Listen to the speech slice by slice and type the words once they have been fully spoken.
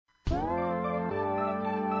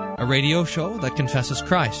a radio show that confesses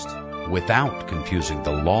Christ without confusing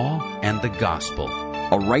the law and the gospel.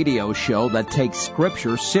 A radio show that takes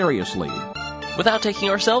Scripture seriously without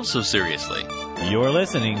taking ourselves so seriously. You're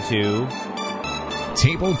listening to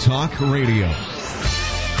Table Talk Radio.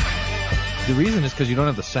 The reason is because you don't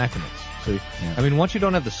have the sacraments. See, yeah. I mean, once you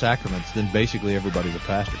don't have the sacraments, then basically everybody's a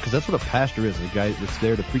pastor, because that's what a pastor is, a guy that's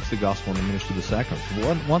there to preach the gospel and administer the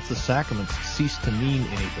sacraments. Once the sacraments cease to mean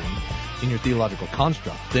anything in your theological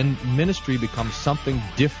construct, then ministry becomes something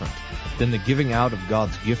different than the giving out of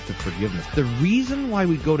God's gift of forgiveness. The reason why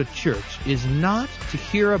we go to church is not to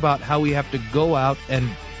hear about how we have to go out and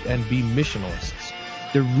be missionalists.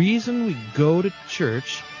 The reason we go to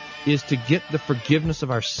church is to get the forgiveness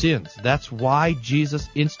of our sins. That's why Jesus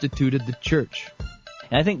instituted the church.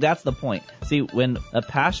 And I think that's the point. See, when a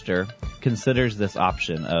pastor considers this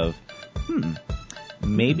option of,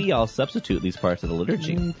 maybe I'll substitute these parts of the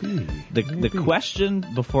liturgy. The question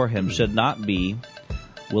before him should not be,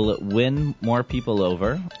 will it win more people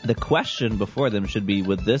over? The question before them should be,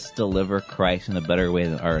 would this deliver Christ in a better way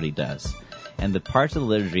than it already does? And the parts of the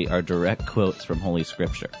liturgy are direct quotes from Holy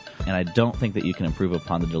Scripture. And I don't think that you can improve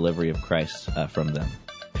upon the delivery of Christ from them.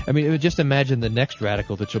 I mean, just imagine the next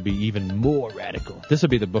radical that will be even more radical. This will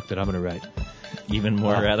be the book that I'm going to write. Even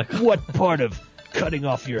more radical? What part of cutting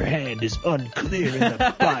off your hand is unclear in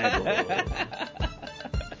the Bible?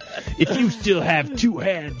 If you still have two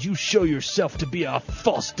hands, you show yourself to be a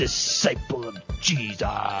false disciple of Jesus.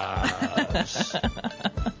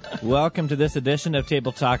 Welcome to this edition of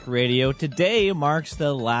Table Talk Radio. Today marks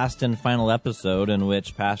the last and final episode in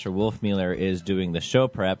which Pastor Wolfmueller is doing the show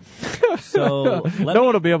prep. So no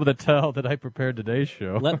one will be able to tell that I prepared today's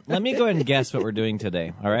show. Let me go ahead and guess what we're doing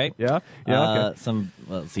today, all right? Yeah? Okay.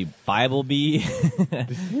 Let's see, Bible Bee. That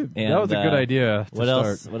was a good idea to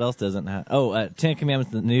start. What else doesn't have? Ten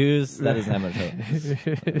Commandments in the News. That doesn't have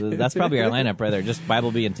much. That's probably our lineup right there, just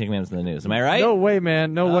Bible Bee and Ten Commandments in the News. Am I right? No way,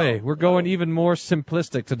 man. No way. We're going even more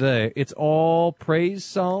simplistic today. It's all praise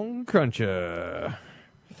song cruncher.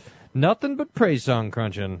 Nothing but praise song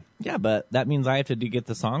crunching. Yeah, but that means I have to get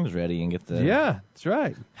the songs ready and get the... Yeah, that's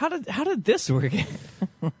right. How did this work?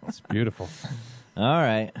 It's beautiful. All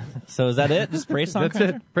right. So is that it? Just praise song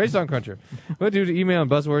cruncher? That's it. Praise song cruncher. We'll do the email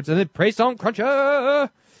and buzzwords and then praise song cruncher.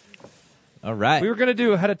 All right. We were going to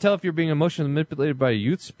do how to tell if you're being emotionally manipulated by a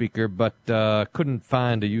youth speaker, but couldn't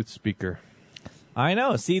find a youth speaker. I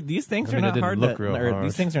know. See, these things are not hard.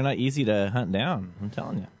 These things are not easy to hunt down. I'm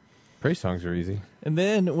telling you. Praise songs are easy. And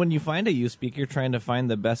then when you find a youth speaker, trying to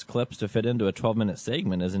find the best clips to fit into a 12-minute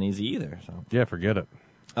segment isn't easy either. So. Yeah, forget it.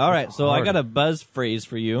 All right. So I got a buzz phrase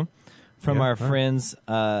for you from our friends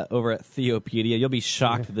over at Theopedia. You'll be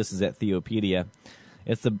shocked that this is at Theopedia.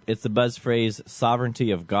 It's the buzz phrase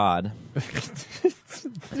 "sovereignty of God."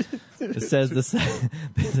 It says the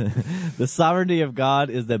sovereignty of God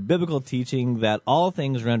is the biblical teaching that all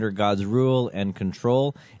things are under God's rule and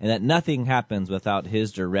control, and that nothing happens without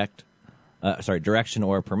His direction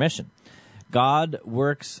or permission. God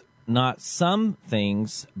works not some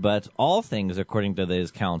things, but all things according to His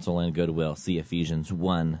counsel and goodwill. See Ephesians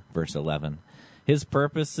 1, verse 11. His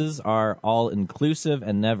purposes are all-inclusive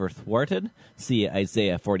and never thwarted. See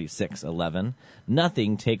Isaiah 46:11.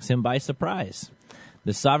 Nothing takes Him by surprise.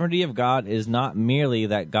 The sovereignty of God is not merely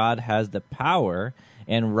that God has the power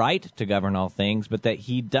and right to govern all things, but that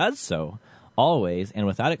He does so always and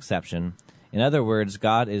without exception. In other words,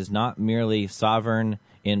 God is not merely sovereign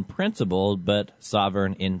in principle, but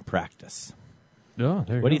sovereign in practice. Oh,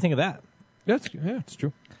 what do you think of that? It's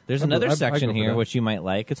true. There's another section here which you might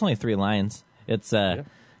like. It's only 3 lines. It's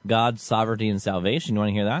God's sovereignty and salvation. You want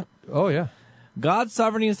to hear that? Oh, yeah. God's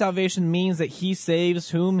sovereignty and salvation means that He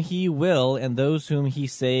saves whom He will, and those whom He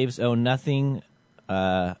saves owe nothing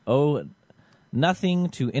to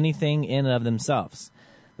anything in and of themselves.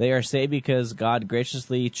 They are saved because God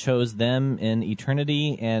graciously chose them in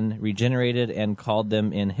eternity and regenerated and called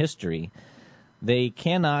them in history. They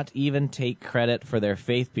cannot even take credit for their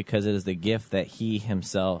faith because it is the gift that He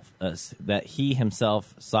Himself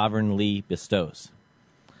sovereignly bestows.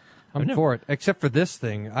 I'm for it, except for this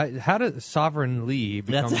thing. How did sovereignly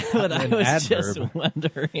become That's what an I was adverb? just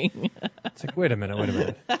wondering. It's like, wait a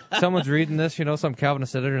minute. Someone's reading this, some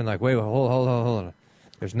Calvinist editor, and like, wait, hold on.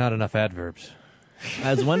 There's not enough adverbs.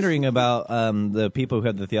 I was wondering about the people who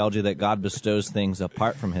have the theology that God bestows things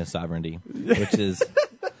apart from His sovereignty, which is...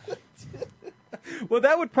 Well,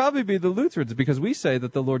 that would probably be the Lutherans, because we say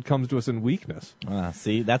that the Lord comes to us in weakness.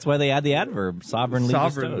 See, that's why they add the adverb, sovereignly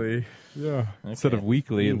bestowed. Yeah. Okay. Instead of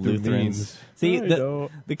weekly and Lutherans. See,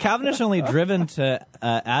 the Calvinists are only driven to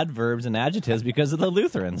adverbs and adjectives because of the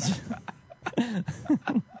Lutherans.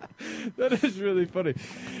 That is really funny.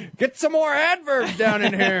 Get some more adverbs down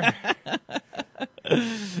in here.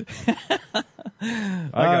 I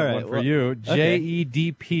got one for you.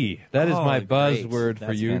 JEDP. That is my buzzword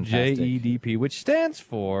for you. Fantastic. JEDP, which stands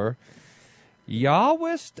for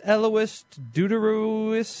Yahwist, Elohist,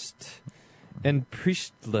 Deuteroist, and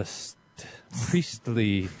Priestlist.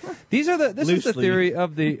 Priestly. This is the theory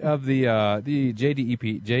of the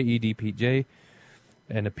JDEP, JEDP, J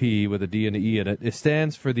and a P with a D and an E in it. It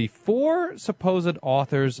stands for the 4 supposed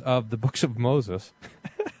authors of the books of Moses.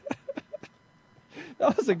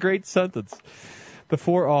 That was a great sentence. The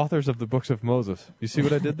 4 authors of the books of Moses. You see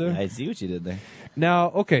what I did there? I see what you did there. Now,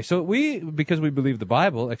 okay, so because we believe the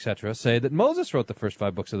Bible, etc., say that Moses wrote the first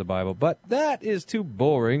 5 books of the Bible, but that is too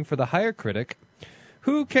boring for the higher critic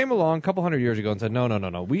who came along a couple hundred years ago and said,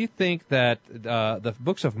 no. We think that the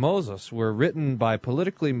books of Moses were written by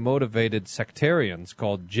politically motivated sectarians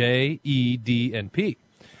called J, E, D, and P.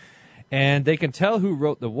 And they can tell who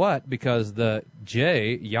wrote the what because the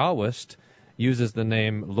J, Yahwist, uses the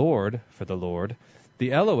name Lord for the Lord.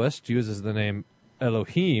 The Elohist uses the name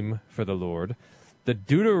Elohim for the Lord. The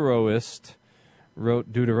Deuteroist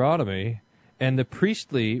wrote Deuteronomy. And the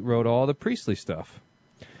Priestly wrote all the priestly stuff.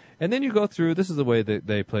 And then you go through, this is the way that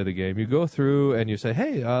they play the game. You go through and you say,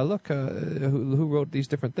 hey, look, who wrote these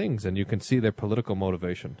different things? And you can see their political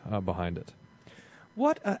motivation behind it.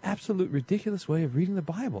 What an absolute ridiculous way of reading the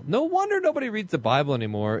Bible. No wonder nobody reads the Bible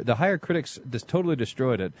anymore. The higher critics just totally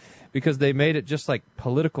destroyed it because they made it just like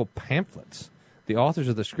political pamphlets. The authors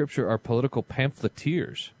of the scripture are political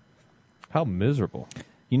pamphleteers. How miserable.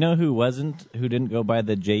 You know who didn't go by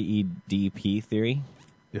the JEDP theory?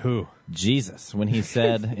 Who? Jesus, when he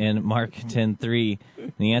said in Mark 10:3,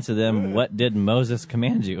 and he answered them, "What did Moses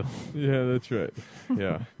command you?" Yeah, that's right.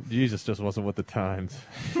 Yeah, Jesus just wasn't with the times.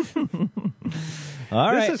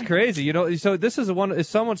 All right. This is crazy. You know, so this is one, if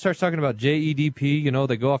someone starts talking about JEDP, you know,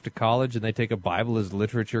 they go off to college and they take a Bible as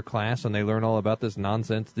literature class and they learn all about this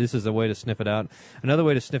nonsense. This is a way to sniff it out. Another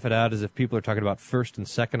way to sniff it out is if people are talking about 1st and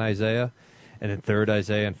 2nd Isaiah, and then 3rd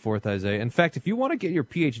Isaiah and 4th Isaiah. In fact, if you want to get your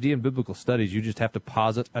PhD in biblical studies, you just have to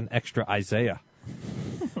posit an extra Isaiah.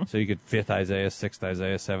 So you get 5th Isaiah, 6th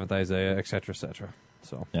Isaiah, 7th Isaiah, etc., etc.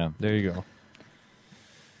 So Yeah. there you go.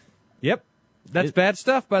 Yep. That's bad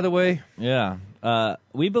stuff, by the way. Yeah.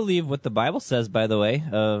 We believe what the Bible says, by the way,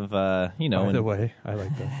 of, By the way, I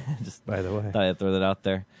like that. just By the way. thought I'd throw that out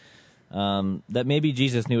there. That maybe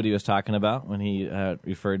Jesus knew what he was talking about when he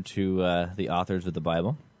referred to the authors of the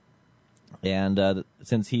Bible. And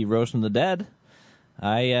since he rose from the dead,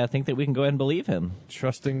 I think that we can go ahead and believe him.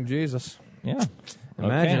 Trusting Jesus. Yeah.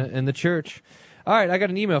 Imagine Okay. it in the church. All right, I got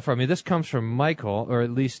an email from you. This comes from Michael, or at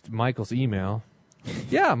least Michael's email.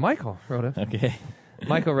 Yeah, Michael wrote it. Okay.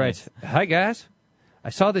 Michael writes, "Hi, guys. I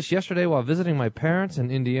saw this yesterday while visiting my parents in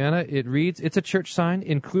Indiana. It reads, it's a church sign.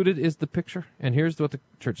 Included is the picture. And here's what the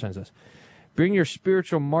church sign says. Bring your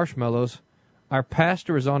spiritual marshmallows. Our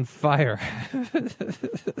pastor is on fire."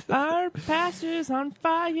 Our pastor is on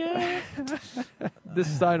fire. This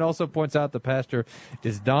sign also points out the pastor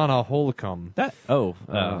is Donna Holcomb.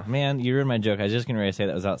 Man, you ruined my joke. I was just getting ready to say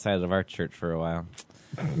that was outside of our church for a while.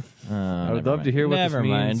 I would love to hear what Never this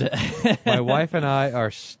means. mind. My wife and I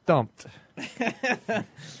are stumped.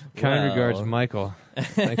 Kind regards, Michael.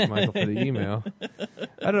 Thanks, Michael, for the email.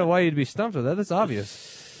 I don't know why you'd be stumped with that. That's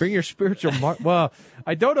obvious. Bring your spiritual well,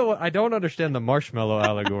 I don't know. I don't understand the marshmallow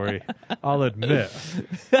allegory. I'll admit.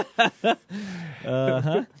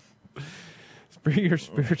 Bring your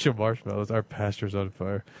spiritual marshmallows. Our pastor's on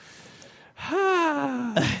fire.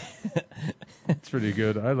 That's pretty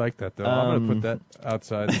good. I like that, though. I'm going to put that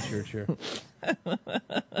outside the church here.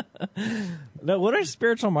 No, what are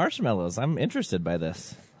spiritual marshmallows? I'm interested by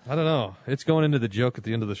this. I don't know. It's going into the joke at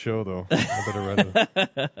the end of the show, though. I better write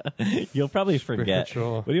it. You'll probably forget.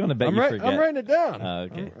 Spiritual. What do you want to bet you forget? I'm writing it down.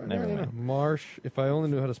 Okay, never mind. If I only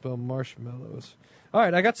knew how to spell marshmallows. All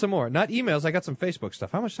right, I got some more. Not emails. I got some Facebook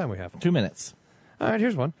stuff. How much time we have? 2 minutes. All right,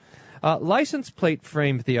 here's one. License plate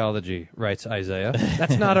frame theology, writes Isaiah.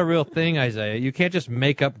 That's not a real thing, Isaiah. You can't just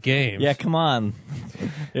make up games. Yeah, come on.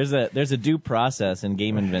 There's a due process in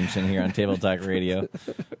game invention here on Table Talk Radio.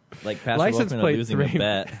 Like Pastor License Wolfman plate losing frame. a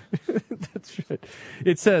bet. That's right.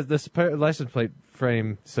 It says, this license plate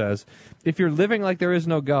frame says, if you're living like there is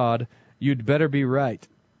no God, you'd better be right.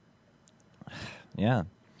 Yeah.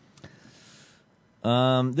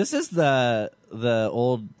 This is the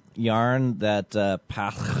old yarn that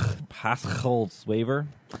Pascal Swaver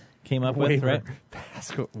came up with, right?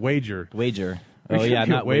 Pascal, wager. Oh yeah,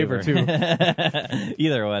 not waiver too.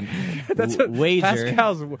 Either one. That's what Wager.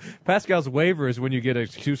 Pascal's waiver is when you get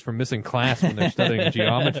excused for missing class when they're studying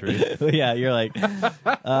geometry. Yeah, you're like,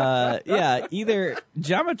 either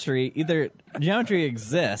geometry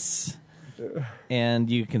exists and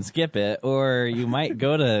you can skip it, or you might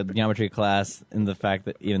go to geometry class in the fact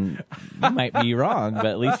that even you might be wrong, but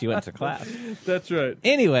at least you went to class. That's right.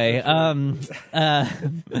 Anyway,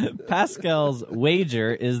 Pascal's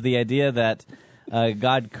wager is the idea that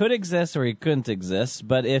God could exist or he couldn't exist,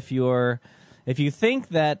 but if you think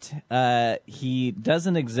that he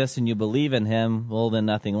doesn't exist and you believe in him, well, then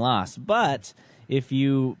nothing lost. But if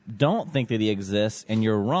you don't think that he exists and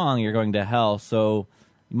you're wrong, you're going to hell. So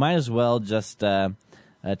you might as well just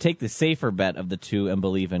take the safer bet of the two and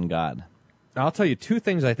believe in God. I'll tell you two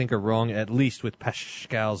things I think are wrong, at least with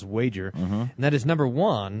Pascal's wager. And that is, number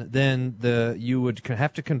one, then you would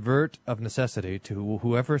have to convert of necessity to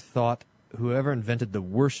whoever invented the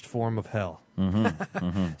worst form of hell. So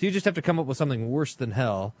you just have to come up with something worse than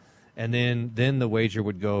hell, and then the wager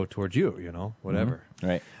would go towards you, whatever.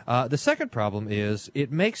 Right. The second problem is it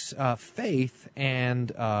makes faith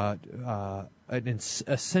and an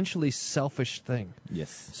essentially selfish thing.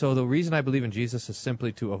 Yes. So the reason I believe in Jesus is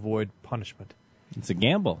simply to avoid punishment. It's a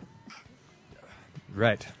gamble.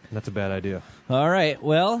 Right. That's a bad idea. All right.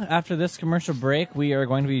 Well, after this commercial break, we are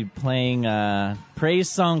going to be playing Praise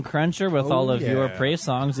Song Cruncher with all of your praise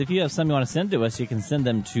songs. If you have something you want to send to us, you can send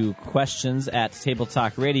them to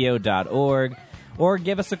questions@tabletalkradio.org or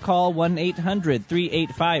give us a call,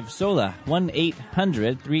 1-800-385-SOLA,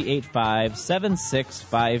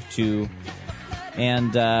 1-800-385-7652.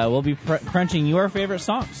 And we'll be crunching your favorite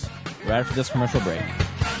songs right after this commercial break.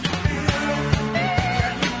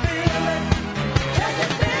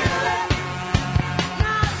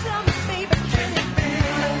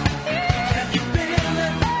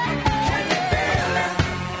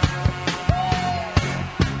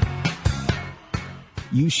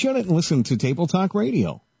 You shouldn't listen to Table Talk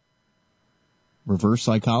Radio. Reverse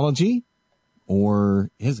psychology?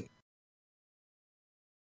 Or is it?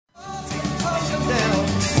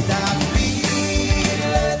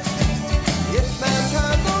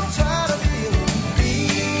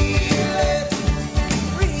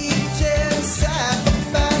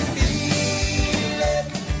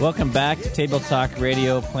 Welcome back to Table Talk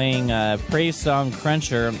Radio, playing Praise Song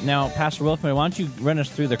Cruncher. Now, Pastor Wolfman, why don't you run us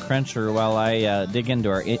through the Cruncher while I dig into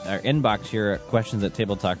our inbox here at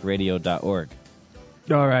questions@tabletalkradio.org.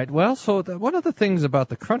 All right. Well, so one of the things about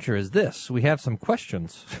the Cruncher is this. We have some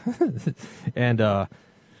questions. And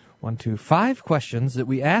 5 questions that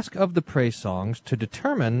we ask of the praise songs to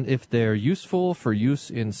determine if they're useful for use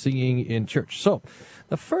in singing in church. So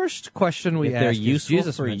the first question we ask they're is useful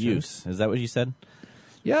Jesus for mentioned. use. Is that what you said?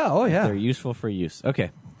 Yeah, oh yeah. They're useful for use.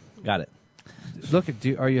 Okay, got it. Look,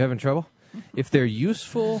 are you having trouble? If they're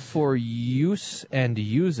useful for use and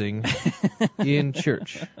using in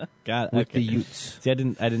church. Got it. With Okay. the utes. See, I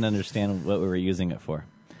didn't understand what we were using it for.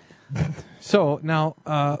 So now,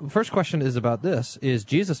 first question is about this. Is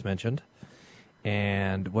Jesus mentioned?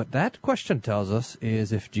 And what that question tells us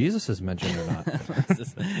is if Jesus is mentioned or not.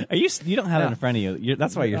 Are you? You don't have it in front of you.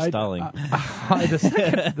 That's why you're stalling.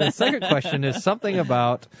 The second question is something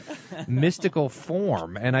about mystical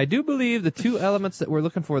form. And I do believe the two elements that we're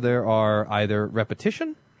looking for there are either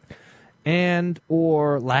repetition and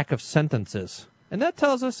or lack of sentences. And that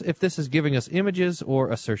tells us if this is giving us images or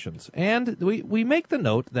assertions. And we make the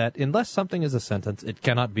note that unless something is a sentence, it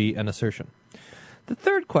cannot be an assertion. The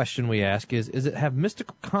third question we ask is it have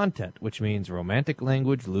mystical content, which means romantic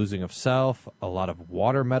language, losing of self, a lot of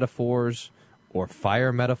water metaphors or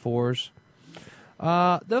fire metaphors?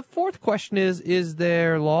 The fourth question is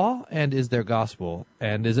there law and is there gospel,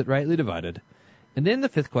 and is it rightly divided? And then the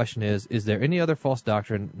fifth question is there any other false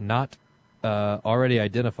doctrine not already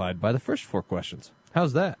identified by the first 4 questions?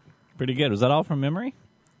 How's that? Pretty good. Was that all from memory?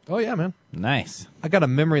 Oh, yeah, man. Nice. I got a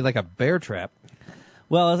memory like a bear trap.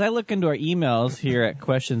 Well, as I look into our emails here at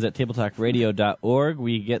questions@tabletalkradio.org,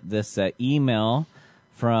 we get this email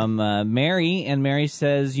from Mary, and Mary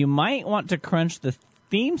says, you might want to crunch the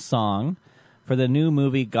theme song for the new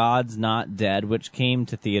movie God's Not Dead, which came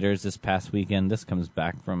to theaters this past weekend. This comes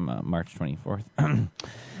back from March 24th.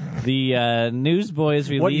 The Newsboys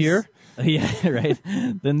released... What year? Yeah, right.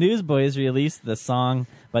 The Newsboys released the song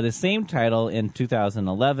by the same title in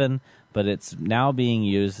 2011, but it's now being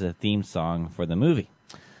used as a theme song for the movie.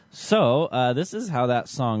 So, this is how that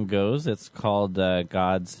song goes. It's called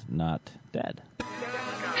God's Not Dead.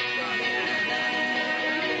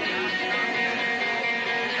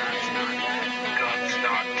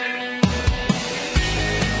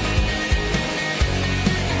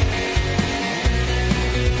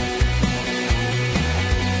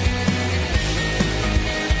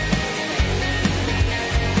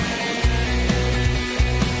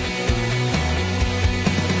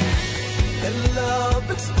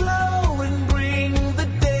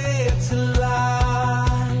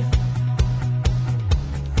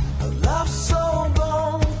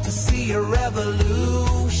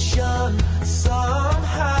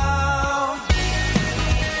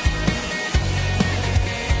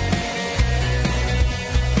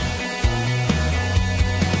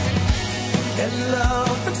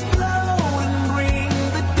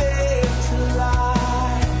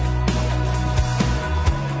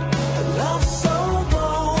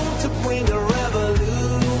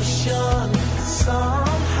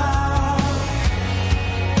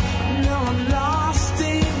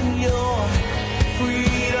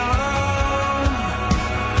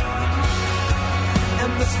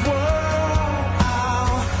 this world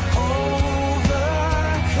I'll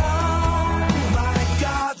overcome. My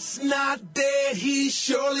God's not dead, he's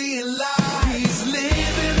surely alive. He's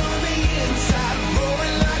living on the inside,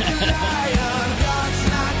 roaring like a lion. God's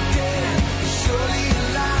not dead, he's surely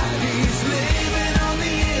alive. He's living on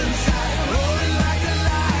the inside, roaring like a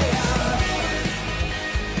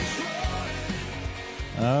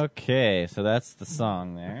lion. Okay, so that's the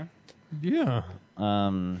song there. Yeah.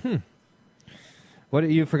 What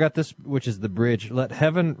you forgot this, which is the bridge. Let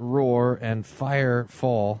heaven roar and fire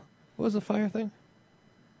fall. What was the fire thing?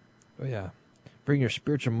 Oh yeah, bring your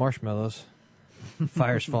spiritual marshmallows.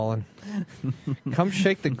 Fire's falling. Come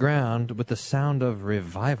shake the ground with the sound of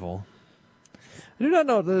revival. I do not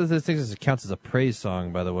know if this thing counts as a praise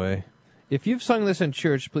song. By the way, if you've sung this in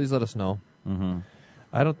church, please let us know. Mm-hmm.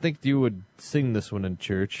 I don't think you would sing this one in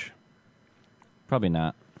church. Probably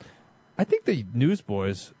not. I think the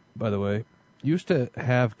Newsboys, by the way, used to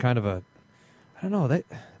have kind of a, I don't know, they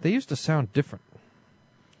used to sound different.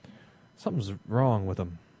 Something's wrong with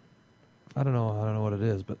them. I don't know what it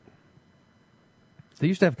is, but they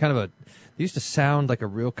used to have kind of they used to sound like a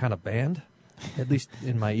real kind of band. At least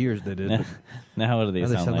in my ears they did. Now what do they now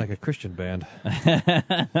sound they sound like? like a Christian band.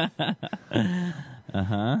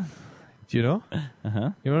 Uh-huh. Do you know?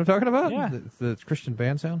 Uh-huh. You know what I'm talking about? Yeah. The Christian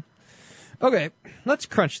band sound? Okay, let's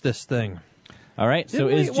crunch this thing. All right, so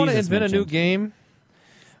Didn't is we want to Jesus invent a new mentioned? game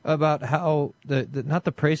about how not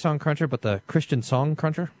the praise song cruncher, but the Christian song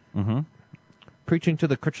cruncher? Mm-hmm. Preaching to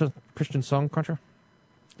the Christian song cruncher?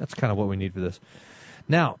 That's kind of what we need for this.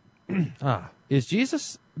 Now, is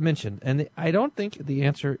Jesus mentioned? And I don't think the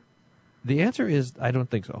answer is I don't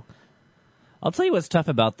think so. I'll tell you what's tough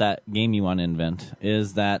about that game you want to invent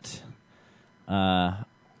is that,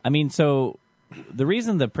 so the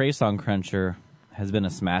reason the Praise Song Cruncher has been a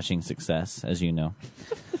smashing success, as you know,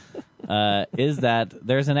 is that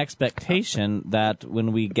there's an expectation that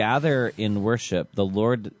when we gather in worship, the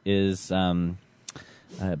Lord is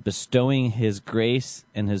bestowing His grace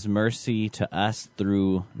and His mercy to us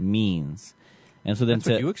through means. And so then That's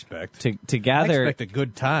what you expect. to gather, I expect a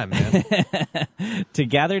good time, man. to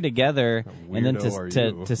gather together and then Weirdo are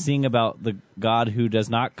you. to sing about the God who does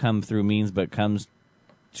not come through means but comes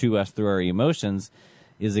to us through our emotions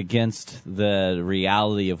is against the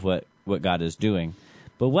reality of what God is doing.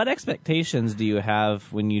 But what expectations do you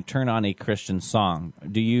have when you turn on a Christian song?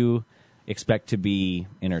 Do you expect to be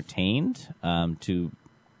entertained? Do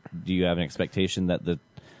you have an expectation that the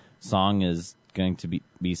song is going to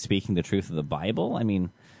be speaking the truth of the Bible? I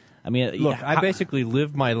mean, Look, I basically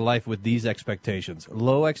live my life with these expectations.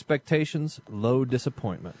 Low expectations, low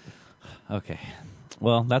disappointment. Okay.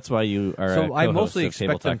 Well, that's why you are So a I co-host mostly of expect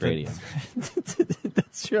Table Talk them to- Radio.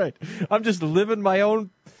 That's right. I'm just living my own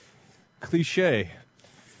cliche.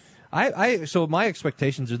 So my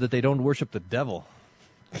expectations are that they don't worship the devil.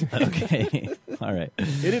 Okay. All right.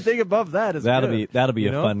 Anything above that is That'll good, be you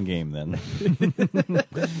a know? fun game then.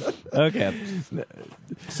 Okay.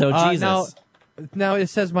 So Jesus. Now it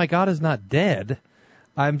says my God is not dead.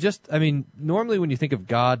 Normally when you think of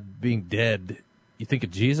God being dead, you think of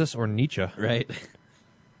Jesus or Nietzsche. Right.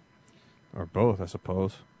 Or both, I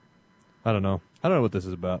suppose. I don't know. I don't know what this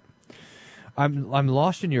is about. I'm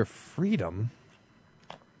lost in your freedom.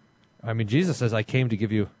 I mean, Jesus says, I came to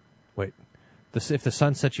give you... Wait. If the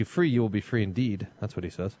Son sets you free, you will be free indeed. That's what he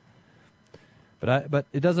says. But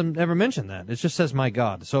it doesn't ever mention that. It just says, my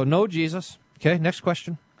God. So no Jesus. Okay, next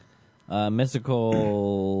question.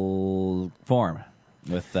 Mystical form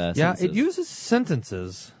with sentences. It uses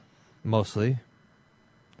sentences, mostly.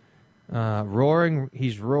 Roaring,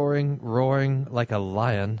 he's roaring like a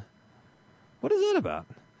lion. What is that about?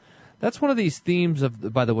 That's one of these themes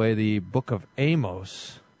of, by the way, the book of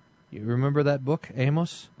Amos. You remember that book,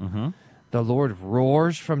 Amos? Mm-hmm. The Lord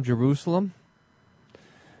roars from Jerusalem.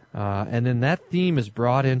 And then that theme is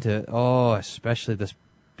brought into, especially this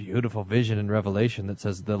beautiful vision in Revelation that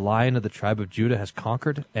says the Lion of the tribe of Judah has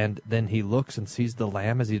conquered, and then he looks and sees the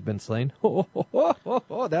Lamb as he's been slain.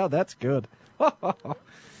 Now that's good.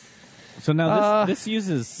 So now this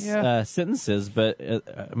uses sentences, but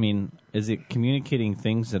is it communicating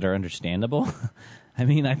things that are understandable?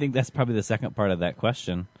 I think that's probably the second part of that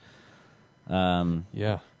question.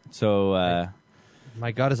 Yeah. So,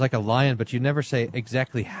 my God is like a lion, but you never say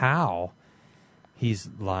exactly how he's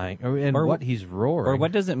lying or what he's roaring. Or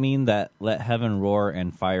what does it mean that let heaven roar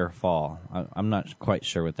and fire fall? I'm not quite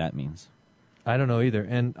sure what that means. I don't know either,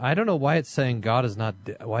 and I don't know why it's saying God is not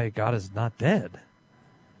why God is not dead.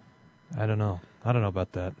 I don't know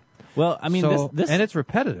about that. Well, this and it's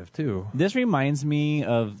repetitive too. This reminds me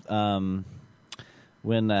of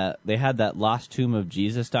when they had that Lost Tomb of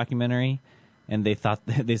Jesus documentary, and they said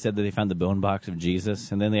that they found the bone box of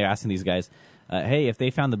Jesus, and then they're asking these guys, "Hey, if they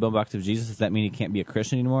found the bone box of Jesus, does that mean he can't be a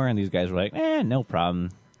Christian anymore?" And these guys were like, "No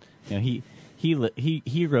problem. You know,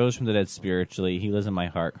 he rose from the dead spiritually. He lives in my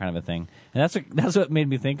heart," kind of a thing. And that's what made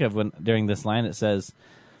me think of when during this line it says,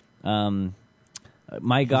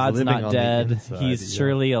 "My God's living not on the dead. inside, He's yeah.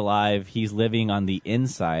 surely alive. He's living on the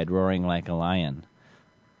inside, roaring like a lion."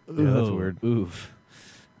 Yeah, that's Ooh, weird. Oof.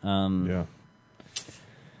 Yeah.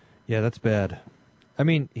 Yeah, that's bad. I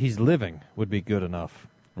mean, he's living would be good enough.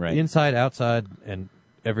 Right. Inside, outside, and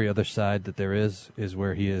every other side that there is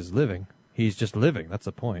where he is living. He's just living. That's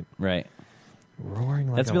the point. Right. Roaring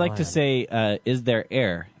like That's a we like to lion. say, is there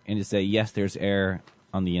air? And to say, yes, there's air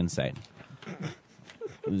on the inside.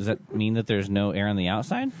 Does that mean that there's no air on the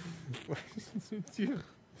outside? I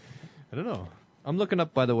don't know. I'm looking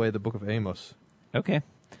up, by the way, the book of Amos. Okay.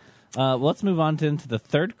 Well, let's move on into the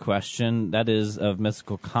third question. That is of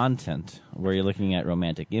mystical content, where you're looking at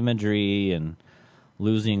romantic imagery and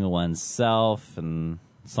losing one's self and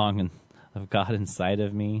song of God inside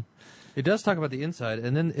of me. It does talk about the inside,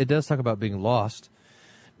 and then it does talk about being lost.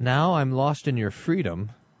 Now I'm lost in your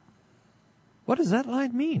freedom. What does that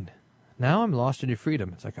line mean? Now I'm lost in your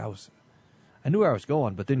freedom. It's like I knew where I was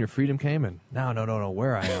going, but then your freedom came, and now I don't know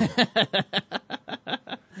where I am.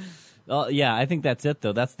 Well, yeah, I think that's it,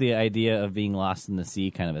 though. That's the idea of being lost in the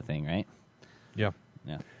sea kind of a thing, right? Yeah.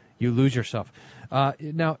 Yeah. You lose yourself.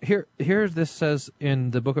 Now, here this says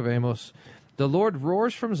in the book of Amos, the Lord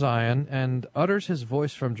roars from Zion and utters his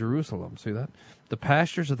voice from Jerusalem. See that? The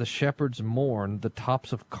pastures of the shepherds mourn, the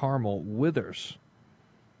tops of Carmel withers.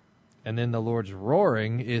 And then the Lord's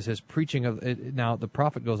roaring is his preaching of it. Now, the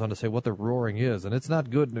prophet goes on to say what the roaring is, and it's not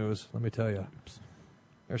good news, let me tell you.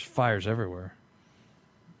 There's fires everywhere.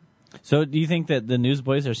 So do you think that the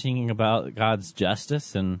newsboys are singing about God's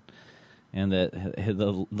justice and that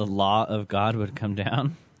the law of God would come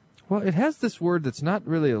down? Well, it has this word that's not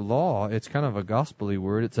really a law. It's kind of a gospel-y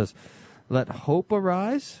word. It says, let hope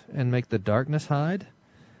arise and make the darkness hide.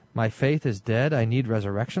 My faith is dead. I need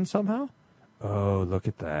resurrection somehow. Oh, look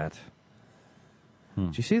at that.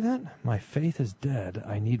 Do you see that? My faith is dead.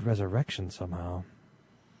 I need resurrection somehow.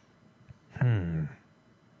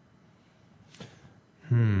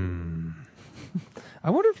 I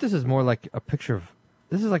wonder if this is more like a picture of...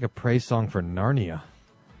 This is like a praise song for Narnia.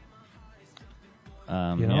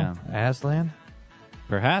 You know? Yeah, Aslan?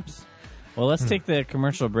 perhaps. Well, let's take the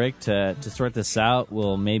commercial break to sort this out.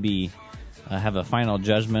 We'll maybe have a final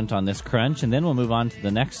judgment on this crunch, and then we'll move on to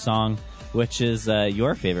the next song, which is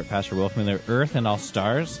your favorite, Pastor Wolfmuller, Earth and All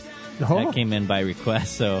Stars. Oh. That came in by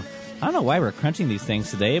request, so I don't know why we're crunching these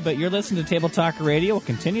things today, but you're listening to Table Talk Radio. We'll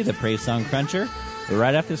continue the Praise Song Cruncher. But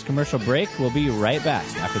right after this commercial break, we'll be right back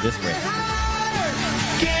after this break.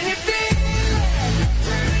 Can you feel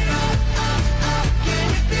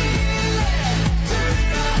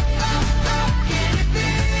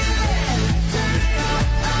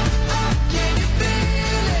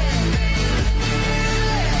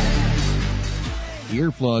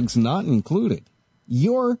Earplugs not included.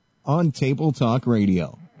 You're on Table Talk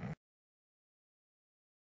Radio.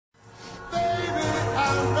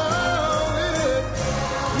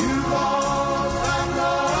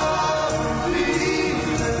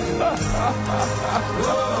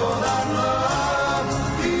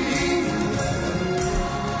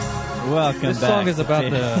 Welcome This back. song is to about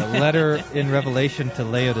Table- the letter in Revelation to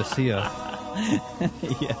Laodicea.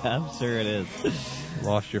 Yeah, I'm sure it is.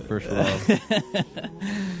 Lost your first love. You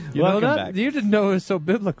know Welcome that? back. You didn't know it was so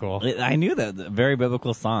biblical. I knew that. A very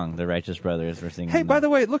biblical song, the Righteous Brothers were singing. Hey, by the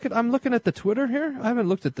way, I'm looking at the Twitter here. I haven't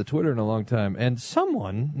looked at the Twitter in a long time, and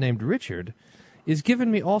someone named Richard is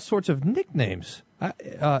giving me all sorts of nicknames.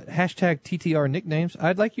 Hashtag TTR nicknames.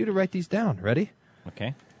 I'd like you to write these down. Ready?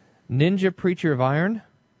 Okay. Ninja Preacher of Iron.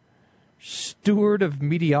 Steward of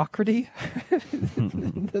Mediocrity.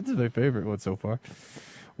 That's my favorite one so far.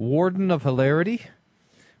 Warden of Hilarity.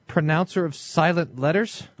 Pronouncer of Silent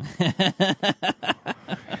Letters.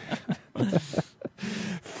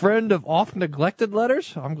 Friend of Oft Neglected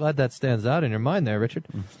Letters. I'm glad that stands out in your mind there, Richard.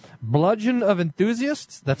 Bludgeon of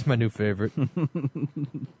Enthusiasts. That's my new favorite.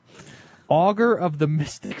 Augur of the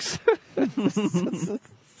Mystics.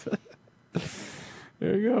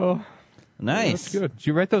 There you go. Nice. That's good. Did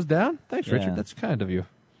you write those down? Thanks, Yeah. Richard. That's kind of you.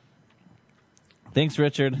 Thanks,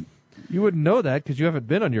 Richard. You wouldn't know that because you haven't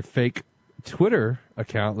been on your fake Twitter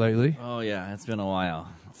account lately. Oh, yeah, it's been a while.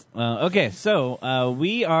 Okay, so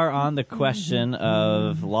we are on the question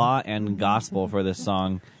of law and gospel for this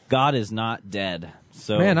song, God is Not Dead.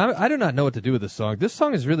 So, Man, I do not know what to do with this song. This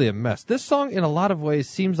song is really a mess. This song, in a lot of ways,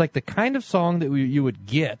 seems like the kind of song that you would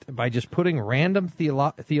get by just putting random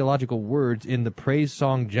theological words in the praise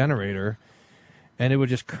song generator, and it would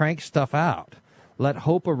just crank stuff out. Let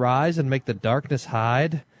hope arise and make the darkness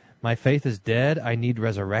hide. My faith is dead. I need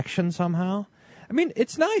resurrection somehow. I mean,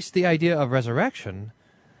 it's nice, the idea of resurrection,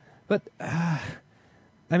 but...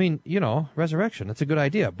 I mean, resurrection, it's a good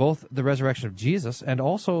idea. Both the resurrection of Jesus and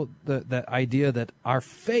also the idea that our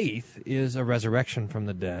faith is a resurrection from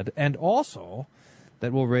the dead, and also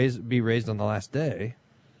that we'll be raised on the last day.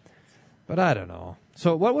 But I don't know.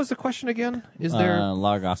 So what was the question again? Is there...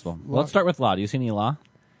 law or gospel? Let's start with law. Do you see any law?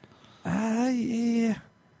 Yeah.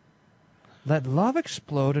 Let love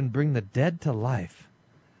explode and bring the dead to life.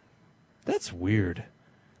 That's weird.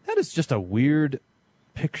 That is just a weird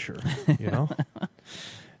picture,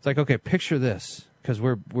 It's like, okay, picture this, because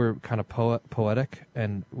we're kind of poetic,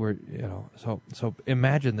 and we're so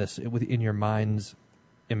imagine this in your mind's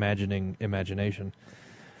imagination.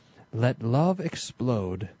 Let love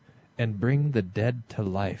explode and bring the dead to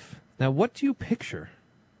life. Now, what do you picture?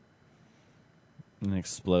 An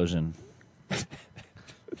explosion.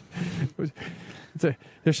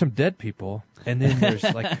 There's some dead people, and then there's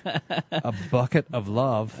like a bucket of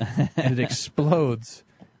love, and it explodes,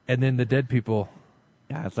 and then the dead people.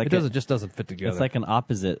 Yeah, it's like it just doesn't fit together. It's like an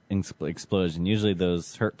opposite explosion. Usually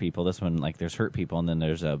those hurt people. This one, like, there's hurt people, and then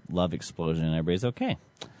there's a love explosion, and everybody's okay.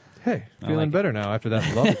 Hey, feeling better now after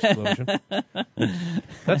that love explosion.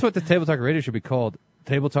 That's what the Table Talk Radio should be called.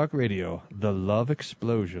 Table Talk Radio, the love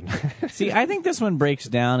explosion. See, I think this one breaks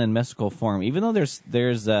down in mystical form, even though there's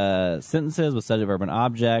sentences with subject, verb, and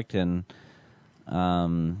object, and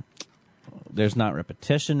there's not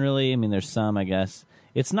repetition really. I mean, there's some, I guess.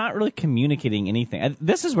 It's not really communicating anything.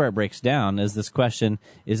 This is where it breaks down, is this question,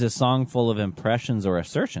 is a song full of impressions or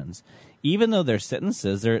assertions? Even though they're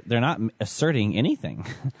sentences, they're not asserting anything,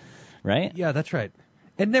 right? Yeah, that's right.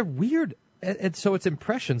 And they're weird. And so it's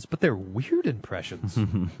impressions, but they're weird impressions.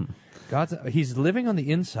 He's living on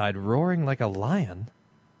the inside, roaring like a lion.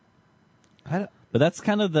 But that's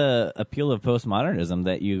kind of the appeal of postmodernism,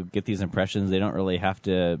 that you get these impressions. They don't really have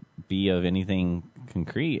to be of anything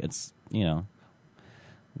concrete. It's,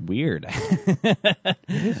 weird. It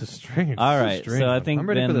is strange. All right, strange so one. I think I'm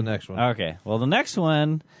ready for the next one. Okay, well, the next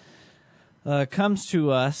one comes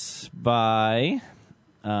to us by,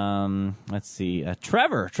 let's see,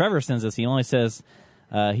 Trevor. Trevor sends us. He only says,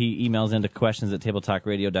 he emails into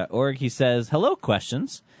questions@tabletalkradio.org. He says, "Hello,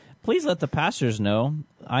 questions. Please let the pastors know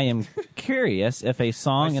I am curious if a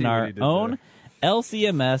song in our own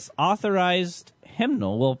LCMS authorized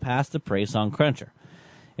hymnal will pass the Praise Song Cruncher.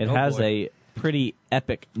 It has a pretty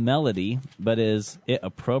epic melody, but is it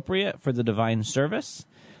appropriate for the divine service?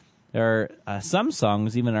 There are some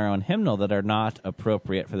songs, even our own hymnal, that are not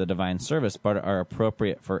appropriate for the divine service, but are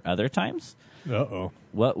appropriate for other times. Uh-oh.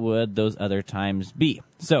 What would those other times be?"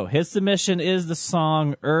 So his submission is the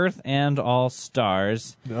song "Earth and All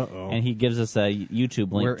Stars." Uh-oh. And he gives us a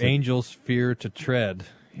YouTube link. Where angels fear to tread.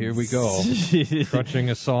 Here we go. Crunching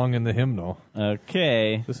a song in the hymnal.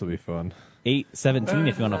 Okay. This will be fun. 8:17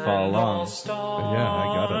 if you want to follow along. Yeah, I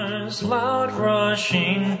got it. Loud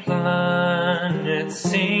rushing planets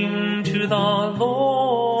sing to the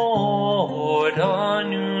Lord a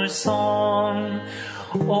new song.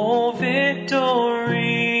 Oh, victory!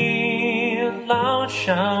 Loud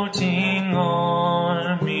shouting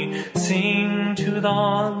army sing to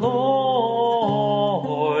the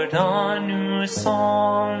Lord a new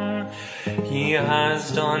song. He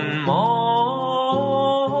has done marvelous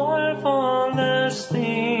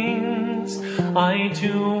things. I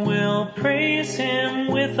too will praise him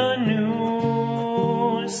with a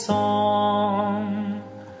new song.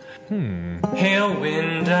 Hail,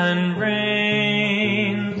 wind, and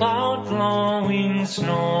rain, loud blowing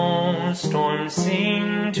snow, storms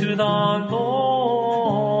sing to the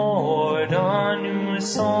Lord a new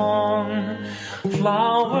song.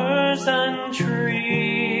 Flowers and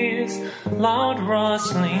trees, loud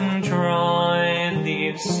rustling dry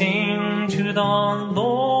leaves sing to the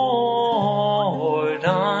Lord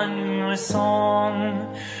a new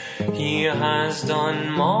song. He has done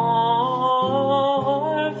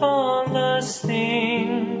marvelous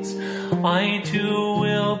things. I too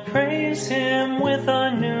will praise him with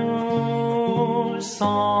a new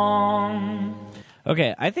song.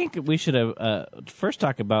 Okay, I think we should have first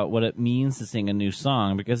talk about what it means to sing a new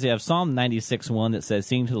song, because you have Psalm 96:1 that says,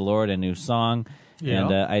 "Sing to the Lord a new song,"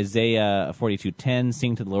 and Isaiah 42:10,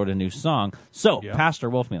 "Sing to the Lord a new song." So,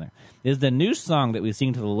 Pastor Wolfmueller, is the new song that we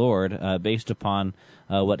sing to the Lord based upon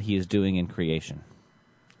what He is doing in creation?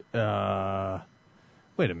 Well,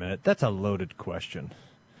 Wait a minute. That's a loaded question.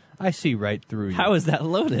 I see right through you. How is that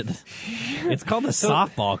loaded? It's called a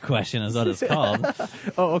softball question is what it's called.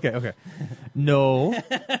 Oh, okay. No,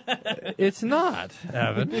 it's not,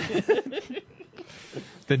 Evan.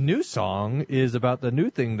 The new song is about the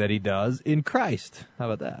new thing that he does in Christ.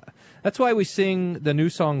 How about that? That's why we sing the new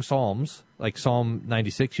song Psalms, like Psalm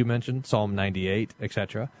 96 you mentioned, Psalm 98,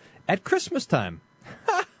 etc., at Christmas time.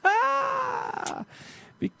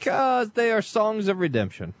 Because they are songs of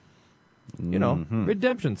redemption. You know,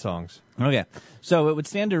 redemption songs. Okay. So it would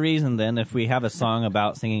stand to reason then if we have a song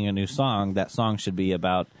about singing a new song, that song should be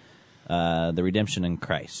about the redemption in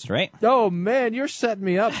Christ, right? Oh, man, you're setting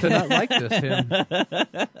me up to not like this hymn.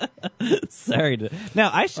 Sorry.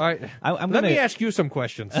 Now, All right. Let me ask you some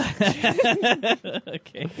questions.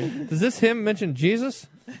 Okay. Does this hymn mention Jesus?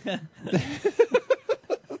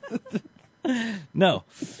 No.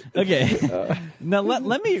 Okay. Now,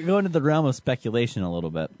 let me go into the realm of speculation a little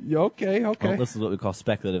bit. Okay. Well, this is what we call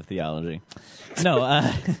speculative theology.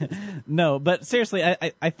 No, no, but seriously,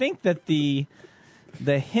 I think that the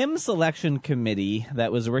hymn selection committee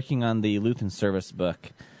that was working on the Lutheran Service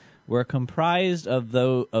book were comprised of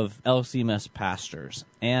LCMS pastors.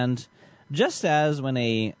 And just as when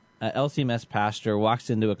a LCMS pastor walks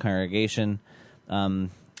into a congregation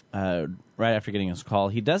right after getting his call,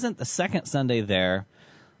 he doesn't the second Sunday there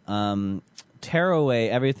tear away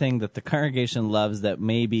everything that the congregation loves that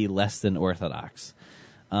may be less than orthodox.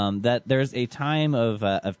 That there's a time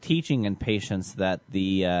of teaching and patience that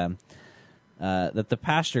the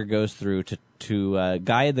pastor goes through to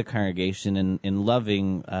guide the congregation in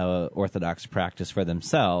loving orthodox practice for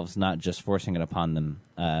themselves, not just forcing it upon them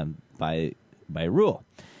by rule.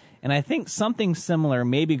 And I think something similar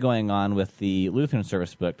may be going on with the Lutheran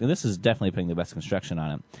Service book, and this is definitely putting the best construction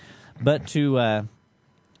on it. But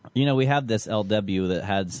we have this LW that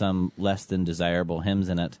had some less than desirable hymns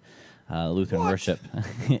in it, Lutheran worship.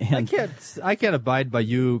 And I can't abide by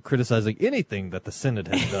you criticizing anything that the Synod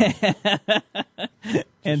has done.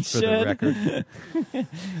 And for the record.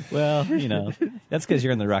 Well, that's because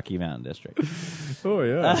you're in the Rocky Mountain District. Oh,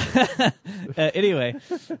 yeah. Anyway,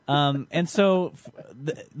 and so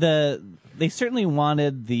they certainly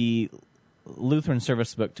wanted the Lutheran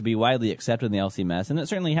Service book to be widely accepted in the LCMS, and it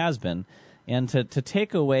certainly has been. And to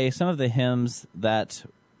take away some of the hymns that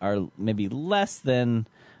are maybe less than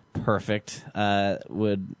perfect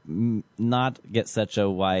would not get such a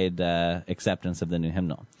wide acceptance of the new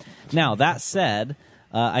hymnal. Now, that said,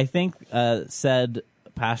 I think said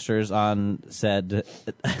pastors on said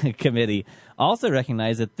committee also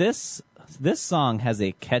recognize that this song has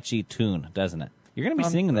a catchy tune, doesn't it? You're going to be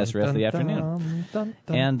singing this for the rest of the afternoon.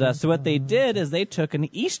 And so what they did is they took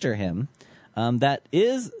an Easter hymn that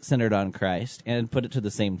is centered on Christ and put it to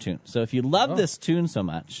the same tune. So if you love this tune so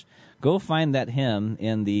much, go find that hymn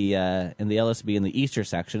in the LSB in the Easter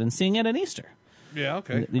section and sing it at Easter. Yeah,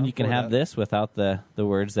 okay. And then you can have this without the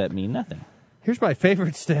words that mean nothing. Here's my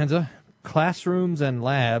favorite stanza. Classrooms and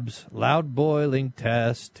labs, loud boiling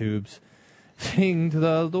test tubes, sing to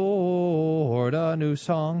the Lord a new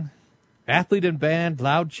song. Athlete and band,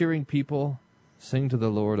 loud cheering people, sing to the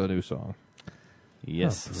Lord a new song.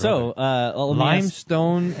 Yes. Oh, so,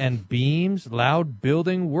 limestone and beams, loud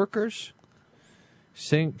building workers,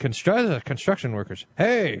 sing construction workers.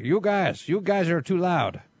 Hey, you guys are too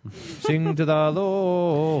loud. Sing to the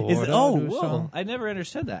Lord. Song. I never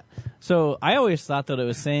understood that. So I always thought that it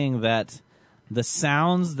was saying that the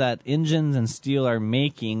sounds that engines and steel are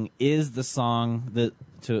making is the song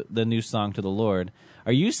the new song to the Lord.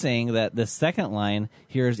 Are you saying that the second line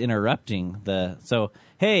here is interrupting so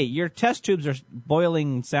hey, your test tubes are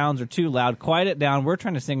boiling sounds are too loud, quiet it down, we're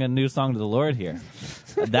trying to sing a new song to the Lord here.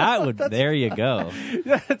 There you go.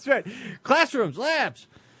 That's right. Classrooms, labs,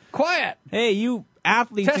 quiet. Hey, you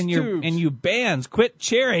athletes Test and tubes. you bands, quit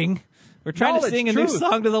cheering. We're trying to sing a new truth.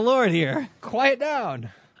 song to the Lord here. Quiet down.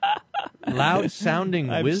 Loud sounding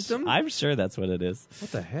wisdom? I'm sure that's what it is.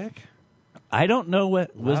 What the heck? I don't know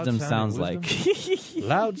what wisdom sounds wisdom? like.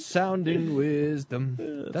 Loud sounding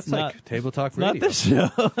wisdom. That's not- like Table Talk Not Radio. the show.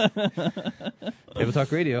 Table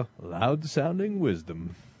Talk Radio. Loud sounding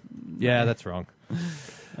wisdom. Yeah, that's wrong.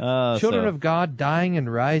 Children Children of God dying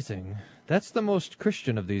and rising. That's the most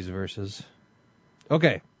Christian of these verses.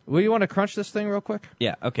 Okay. Well, you want to crunch this thing real quick?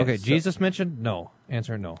 Yeah, okay. Okay, so- Jesus mentioned? No.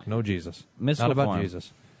 Answer no. No Jesus. Mystical Not about form.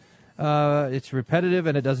 Jesus. It's repetitive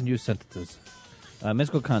and it doesn't use sentences.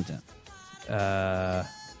 Mystical content.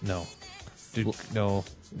 No. Dude, no.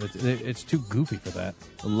 It's too goofy for that.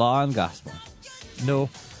 Law and gospel. No.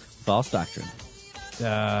 False doctrine.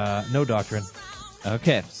 No doctrine.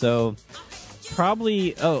 Okay, so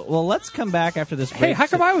probably... Oh, well, let's come back after this break. Hey, how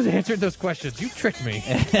come I was answering those questions? You tricked me.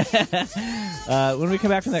 When we come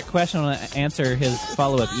back from that question, I want to answer his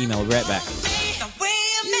follow-up email. We'll be right back.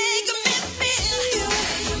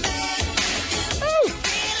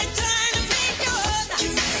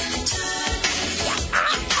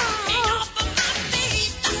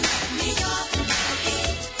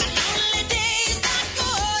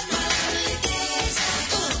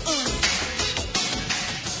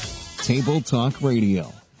 Table Talk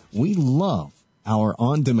Radio. We love our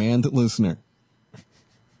on-demand listener.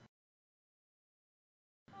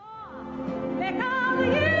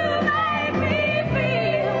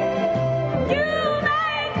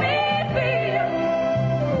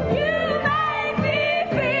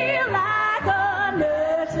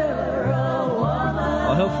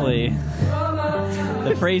 Well, hopefully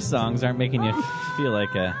the praise songs aren't making you feel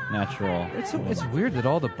like a natural. It's weird that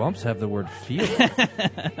all the bumps have the word feel.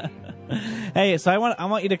 Hey, so I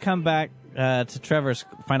want you to come back to Trevor's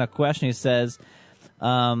final question. He says,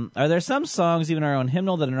 are there some songs, even our own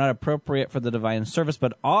hymnal, that are not appropriate for the divine service,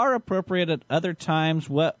 but are appropriate at other times?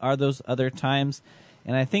 What are those other times?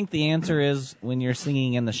 And I think the answer is when you're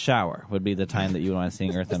singing in the shower would be the time that you want to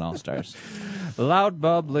sing Earth and All Stars. Loud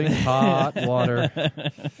bubbling hot water.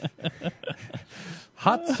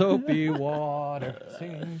 Hot soapy water.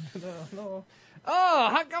 Sing the Lord. Oh,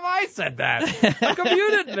 how come I said that? How come you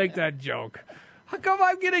didn't make that joke? How come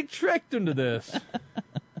I'm getting tricked into this?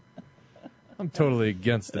 I'm totally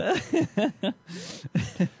against it.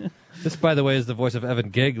 This, by the way, is the voice of Evan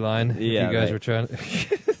Gagline. Yeah, if you guys right. were trying to...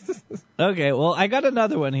 Okay, well, I got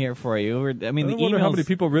another one here for you. I mean, I wonder how many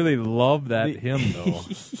people really love that hymn, though.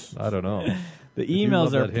 I don't know. The If you emails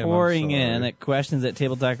love are that hymn, I'm pouring in sorry. at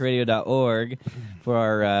questions@tabletalkradio.org for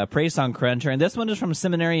our Praise Song Cruncher. And this one is from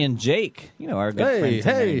Seminarian Jake. You know, our good friend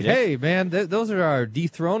Seminarian Jake. Hey, man, those are our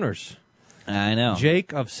dethroners. I know.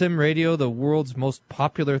 Jake of Sim Radio, the world's most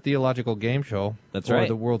popular theological game show. That's or right.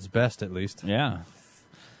 the world's best, at least. Yeah.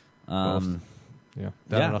 Yeah,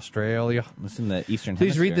 down in Australia. It's in the Eastern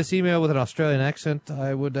Please Hemisphere. read this email with an Australian accent,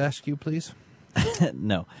 I would ask you, please.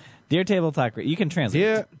 No. Dear Table Talk, you can translate.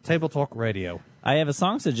 Dear Table Talk Radio. I have a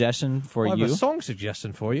song suggestion for I you. have a song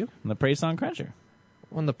suggestion for you. On the Praise Song Cruncher.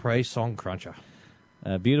 On the Praise Song Cruncher.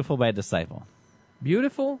 Beautiful by Disciple.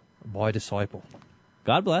 Beautiful by Disciple.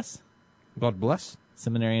 God bless. God bless.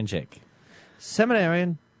 Seminarian Jake.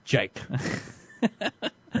 Seminarian Jake.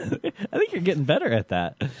 I think you're getting better at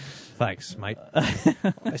that. Thanks, mate.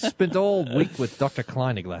 I spent all week with Dr.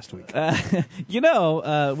 Kleinig last week.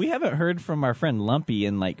 We haven't heard from our friend Lumpy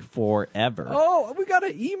in like forever. Oh, we got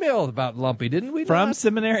an email about Lumpy, didn't we? From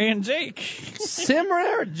Seminarian Jake.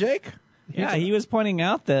 Seminarian Jake? Yeah, he was pointing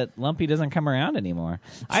out that Lumpy doesn't come around anymore.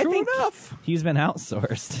 I think enough. He's been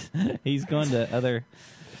outsourced. He's going to other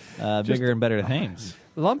bigger and better things.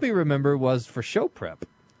 Lumpy, remember, was for show prep.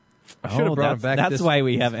 I should have brought him back. That's why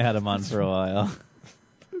we haven't had him on for a while.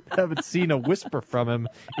 Haven't seen a whisper from him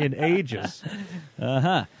in ages.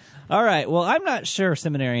 Uh-huh. All right. Well, I'm not sure,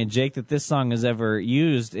 Seminarian Jake, that this song is ever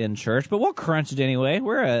used in church, but we'll crunch it anyway.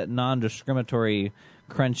 We're a non-discriminatory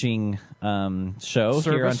crunching show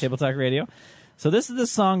here on Table Talk Radio. So this is the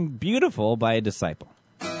song Beautiful by Disciple.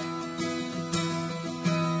 The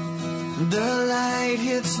light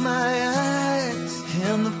hits my eyes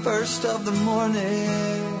in the first of the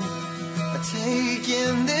morning. I take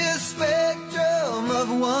in this spectrum of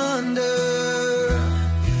wonder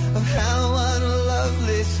of how one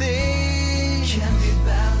lovely thing can be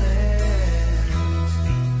balanced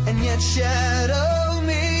and yet shadow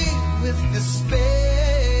me with despair.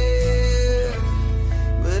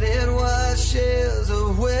 But it washes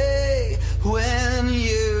away when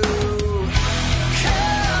you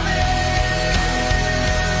come in.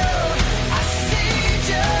 I see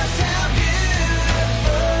just how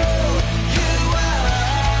beautiful you are.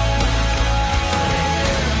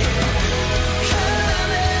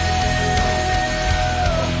 Come in.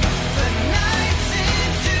 The night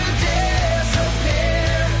seems to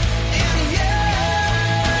disappear in you.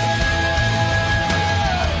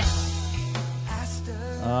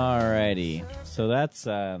 Alrighty. So that's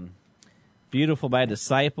Beautiful by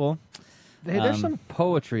Disciple. Hey, there's some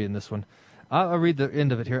poetry in this one. I'll read the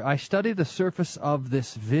end of it here. I study the surface of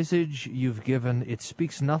this visage you've given. It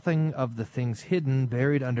speaks nothing of the things hidden,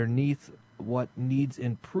 buried underneath. What needs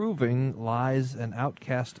improving lies an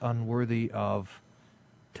outcast unworthy of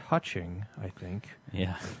touching, I think.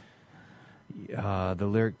 Yeah. The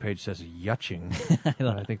lyric page says yutching.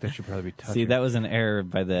 I think that should probably be touching. See, that was an error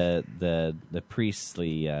by the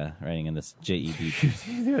Priestley writing in this JED.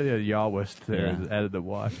 Yahwist there added the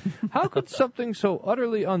Y. How could something so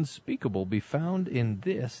utterly unspeakable be found in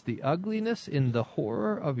this? The ugliness in the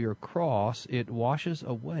horror of your cross, it washes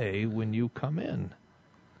away when you come in.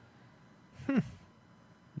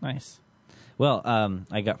 Nice. Well,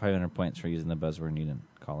 I got 500 points for using the buzzword and you didn't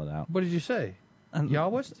call it out. What did you say?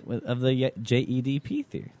 Yahwist? Of the JEDP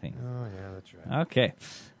theory thing. Oh, yeah, that's right. Okay.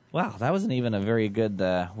 Wow, that wasn't even a very good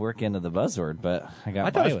work into the buzzword, but I got. I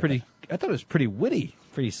thought it was pretty witty.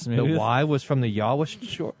 Pretty smooth. The Y was from the Yahwist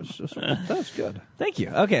short. That was good. Thank you.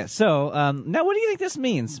 Okay, so now what do you think this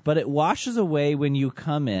means? But it washes away when you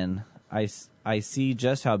come in. I see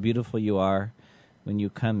just how beautiful you are. When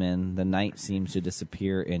you come in, the night seems to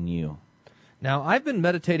disappear in you. Now, I've been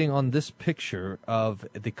meditating on this picture of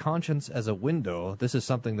the conscience as a window. This is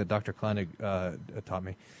something that Dr. Kleinig taught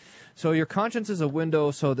me. So your conscience is a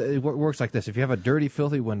window, so that it works like this. If you have a dirty,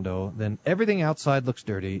 filthy window, then everything outside looks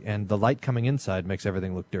dirty, and the light coming inside makes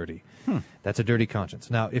everything look dirty. That's a dirty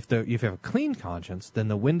conscience. Now, if you have a clean conscience, then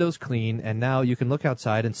the window's clean, and now you can look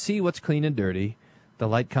outside and see what's clean and dirty. The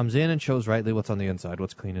light comes in and shows rightly what's on the inside,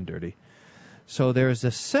 what's clean and dirty. So there's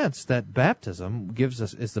this sense that baptism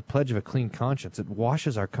is the pledge of a clean conscience. It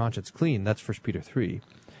washes our conscience clean. That's 1 Peter 3.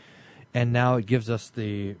 And now it gives us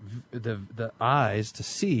the eyes to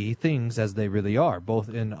see things as they really are, both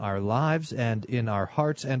in our lives and in our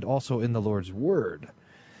hearts and also in the Lord's Word.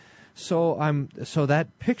 So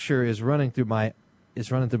that picture is running through my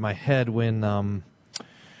head when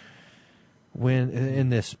in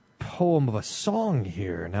this poem of a song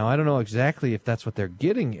here. Now, I don't know exactly if that's what they're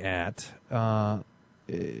getting at. In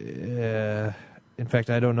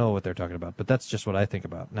fact, I don't know what they're talking about, but that's just what I think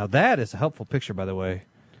about. Now, that is a helpful picture, by the way,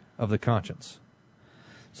 of the conscience.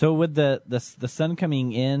 So would the sun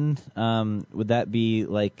coming in, would that be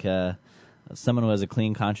like someone who has a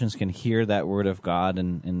clean conscience can hear that word of God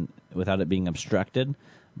and without it being obstructed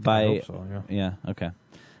by... I hope so, yeah. Yeah, okay.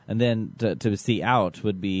 And then to see out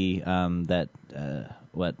would be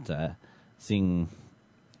seeing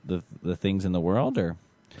the things in the world, or?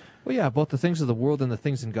 Well, yeah, both the things of the world and the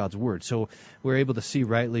things in God's Word. So we're able to see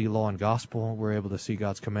rightly law and gospel. We're able to see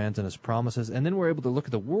God's commands and His promises. And then we're able to look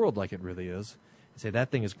at the world like it really is and say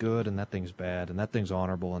that thing is good and that thing's bad and that thing's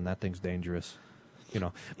honorable and that thing's dangerous.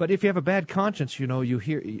 But if you have a bad conscience,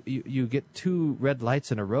 you get two red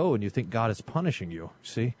lights in a row and you think God is punishing you.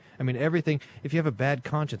 See? I mean, everything, if you have a bad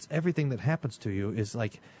conscience, everything that happens to you is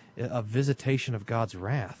like a visitation of God's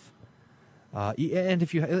wrath. And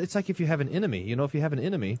it's like if you have an enemy. If you have an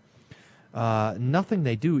enemy, nothing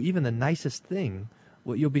they do, even the nicest thing,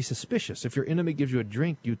 you'll be suspicious. If your enemy gives you a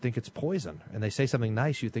drink, you'd think it's poison. And they say something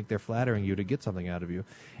nice, you think they're flattering you to get something out of you.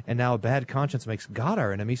 And now a bad conscience makes God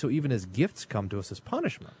our enemy, so even His gifts come to us as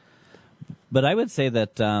punishment. But I would say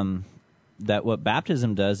that that what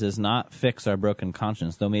baptism does is not fix our broken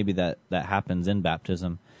conscience, though maybe that happens in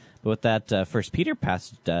baptism. But what that 1 Peter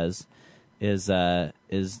passage does is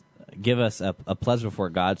give us a pledge before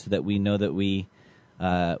God, so that we know that we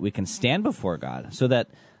can stand before God, so that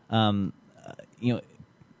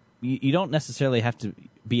you don't necessarily have to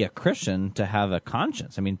be a Christian to have a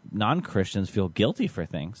conscience. I mean, non-Christians feel guilty for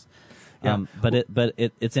things, but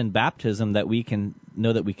it's in baptism that we can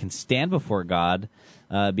know that we can stand before God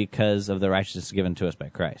because of the righteousness given to us by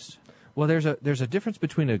Christ. Well, there's a difference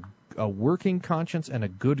between a working conscience and a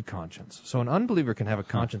good conscience. So an unbeliever can have a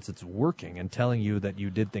conscience that's working and telling you that you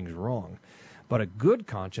did things wrong. But a good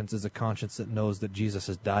conscience is a conscience that knows that Jesus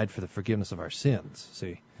has died for the forgiveness of our sins,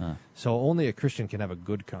 see? So only a Christian can have a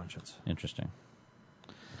good conscience. Interesting.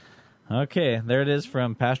 Okay, there it is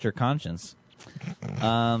from Pastor Conscience.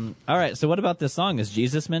 All right, so what about this song? Is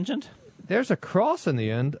Jesus mentioned? There's a cross in the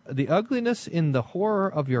end. The ugliness in the horror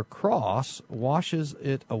of your cross washes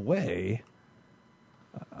it away.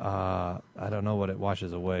 I don't know what it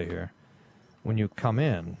washes away here. When you come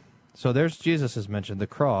in. So there's Jesus is mentioned. The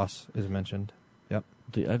cross is mentioned. Yep.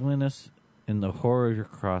 The ugliness in the horror of your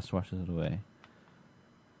cross washes it away.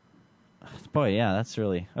 Boy, yeah, that's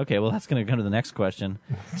really... Okay, well, that's going to go to the next question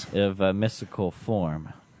of mystical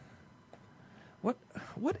form.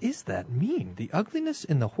 What is that mean? The ugliness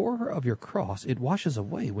in the horror of your cross, it washes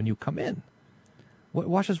away when you come in. What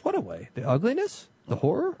washes what away? The ugliness? The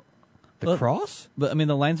horror? The cross? But, I mean,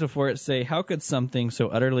 the lines before it say, how could something so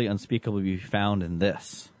utterly unspeakable be found in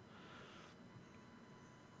this?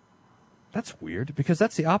 That's weird, because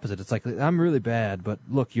that's the opposite. It's like, I'm really bad, but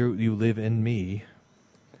look, you live in me,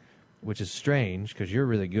 which is strange, because you're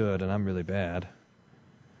really good and I'm really bad.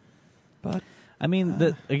 But I mean,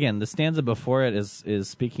 the stanza before it is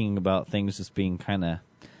speaking about things just being kind of.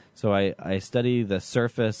 So I study the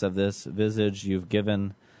surface of this visage you've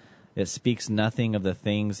given. It speaks nothing of the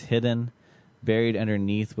things hidden, buried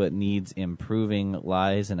underneath what needs improving,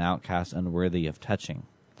 lies an outcast unworthy of touching.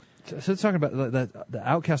 So it's talking about the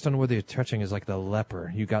outcast unworthy of touching is like the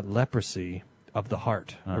leper. You got leprosy of the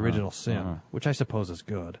heart, original sin, which I suppose is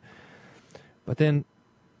good. But then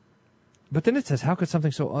it says, how could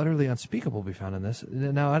something so utterly unspeakable be found in this?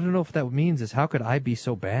 Now, I don't know if that means is how could I be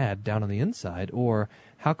so bad down on the inside, or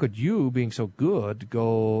how could you, being so good,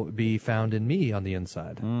 be found in me on the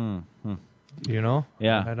inside? Mm-hmm. You know?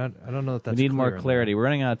 Yeah. I don't know if that's We need more clear clarity. We're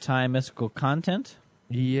running out of time. Mystical content?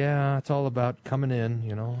 Yeah, it's all about coming in,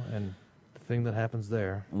 and the thing that happens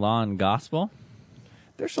there. Law and gospel?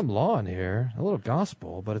 There's some law in here, a little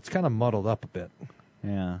gospel, but it's kind of muddled up a bit.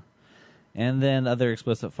 Yeah. And then other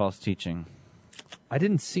explicit false teaching. I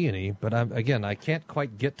didn't see any, but I can't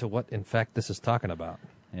quite get to what, in fact, this is talking about.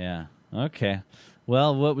 Yeah. Okay.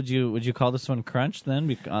 Well, what would you call this one? Crunch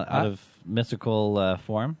then, out of mystical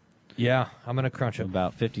form? Yeah, I'm gonna crunch it.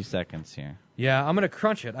 About 50 seconds here. Yeah, I'm gonna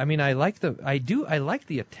crunch it. I mean, I like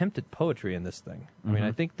the attempted poetry in this thing. I mean,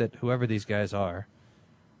 I think that whoever these guys are,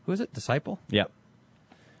 who is it? Disciple? Yep.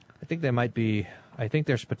 I think they might be. I think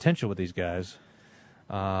there's potential with these guys.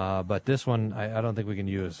 But this one, I don't think we can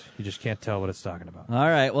use. You just can't tell what it's talking about. All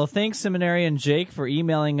right. Well, thanks, Seminary and Jake, for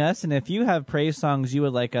emailing us. And if you have praise songs you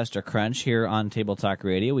would like us to crunch here on Table Talk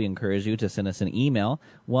Radio, we encourage you to send us an email,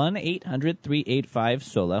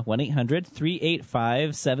 1-800-385-SOLA,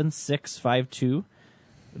 1-800-385-7652.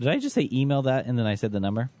 Did I just say email that and then I said the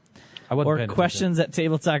number? Or questions at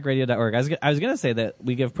tabletalkradio.org. I was going to say that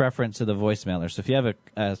we give preference to the voicemailer. So if you have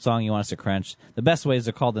a song you want us to crunch, the best way is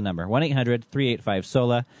to call the number,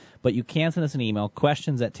 1-800-385-SOLA. But you can send us an email,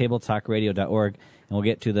 questions at tabletalkradio.org, and we'll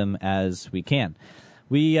get to them as we can.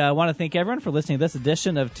 We want to thank everyone for listening to this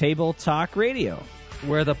edition of Table Talk Radio,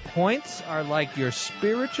 where the points are like your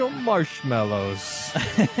spiritual marshmallows.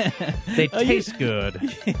 They taste good,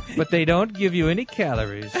 but they don't give you any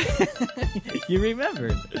calories. You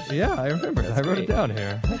remembered. Yeah, I remember it. I wrote it down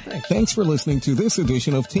here. Thanks. Thanks for listening to this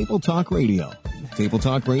edition of Table Talk Radio. Table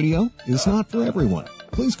Talk Radio is not for everyone.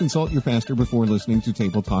 Please consult your pastor before listening to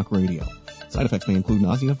Table Talk Radio. Side effects may include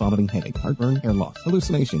nausea, vomiting, headache, heartburn, hair loss,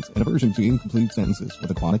 hallucinations, and aversion to incomplete sentences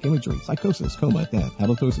with aquatic imagery, psychosis, coma, death,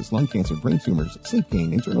 halitosis, lung cancer, brain tumors, sleep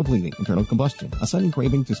gain, internal bleeding, internal combustion, a sudden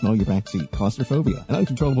craving to smell your backseat, claustrophobia, an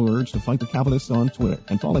uncontrollable urge to fight the Calvinists on Twitter,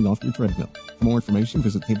 and falling off your treadmill. For more information,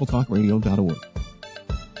 visit tabletalkradio.org.